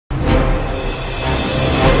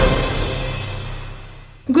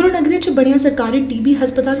विच बनिया सरकारी टीबी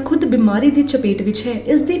हस्पताल खुद बीमारी की चपेट विच है।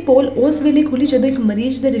 इस दी पोल उस वेले खुली जदों एक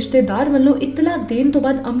मरीज के रिश्तेदार वालों इतला देने तो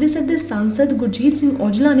बाद अमृतसर के सांसद गुरजीत सिंह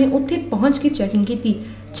औजला ने उत्थे पहुंच के चैकिंग की।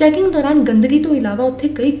 चैकिंग दौरान गंदगी तो इलावा उत्थे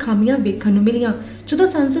कई खामियां वेखण नूं मिलियां। जदों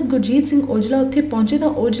सांसद गुरजीत सिंह औजला उत्थे पहुंचे तो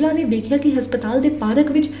औजला ने वेख्या कि हस्पताल के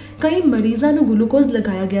पार्क विच कई मरीज़ां नूं ग्लूकोज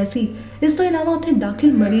लगाया गया सी। इस तो इलावा उत्थे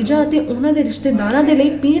दाखिल मरीज़ां अते उन्हां दे रिश्तेदारां दे लई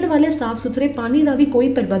पीण वाले साफ सुथरे पानी का भी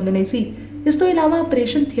कोई प्रबंध नहीं सी। इस तो इलावा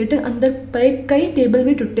ऑपरेशन थिएटर अंदर पे कई टेबल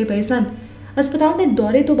भी टुटे पे सन। अस्पताल के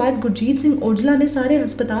दौरे तो बाद गुरजीत सिंह औजला ने सारे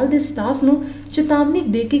हस्पताल के स्टाफ नूं चेतावनी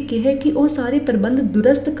दे के कहा कि वह सारे प्रबंध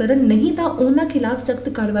दुरुस्त करन नहीं तां उन्हां खिलाफ सख्त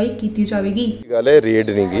कार्रवाई की जाएगी। गल है रेड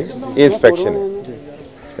नहीं गी, इंस्पैक्शन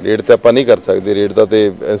है। रेड तो आपां नहीं कर सकते, रेड का तो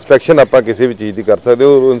इंस्पैक्शन आपां किसी भी चीज़ की कर सकते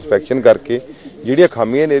हो। इंस्पैक्शन करके जिहड़ियां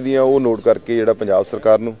खामियां ने दियां वो नोट करके जिहड़ा पंजाब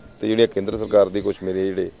सरकार नूं ते जिहड़ियां केंद्र सरकार दी कुछ मेरे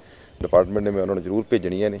जिहड़े डिपार्टमेंट ने मैं उन्होंने जरूर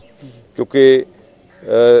भेजनियां ने, क्योंकि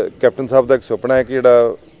कैप्टन साहब का एक सुपना है कि जिहड़ा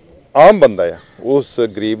आम बंदा आ उस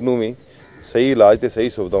गरीब नूं भी सही इलाज ते सही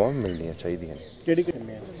सुविधावां मिलनियां चाहीदियां ने। किहड़ी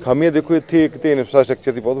खामियां देखो, इत्थे एक तो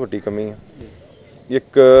इंफ्रास्ट्रक्चर की बहुत वड्डी कमी है,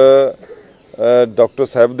 एक डॉक्टर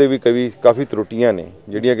साहब दे भी काफ़ी त्रुटियां ने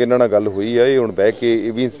जिहड़ियां कि इन्हां नाल गल हुई है। हुण बह के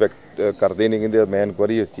ये भी इंस्पैक्ट करते ने, कहंदे मैं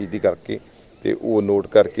इनकुआरी इस चीज़ की करके ते वो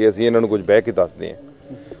नोट करके असीं इन्हां नूं कुछ बह के दसदे हैं।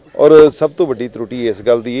 और सब तो वड्डी त्रुटि इस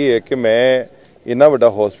गल दी ये है कि मैं इन्ना वड्डा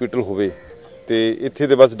हॉस्पिटल होवे ते इत्थे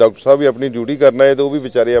ते बस डॉक्टर साहब भी अपनी ड्यूटी करना है तो वो भी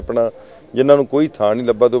बेचारे अपना जिन्हां नूं कोई थां नहीं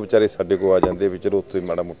लब्भा तो बेचारे साडे कोल आ जांदे भी चलो उत्थे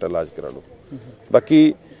माड़ा मोटा इलाज करा लो। बाकी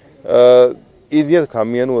इहदियां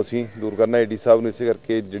खामियां नूं असीं दूर करना एडी साहब नूं इसे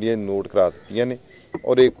करके जिहड़ियां नोट करा दित्तियां ने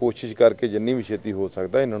और एक कोशिश करके जिन्नी भी छेती हो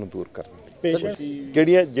सकदा इन्हां नूं दूर करन दी।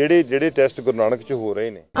 ਜਿਹੜੇ ਟੈਸਟ ਗੁਰੂ ਨਾਨਕ ਚ ਹੋ ਰਹੇ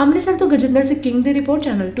ਨੇ। ਅੰਮ੍ਰਿਤਸਰ ਤੋਂ ਗਜਿੰਦਰ ਸਿੰਘ ਕਿੰਗ ਦੀ ਰਿਪੋਰਟ,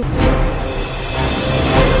 ਚੈਨਲ 2।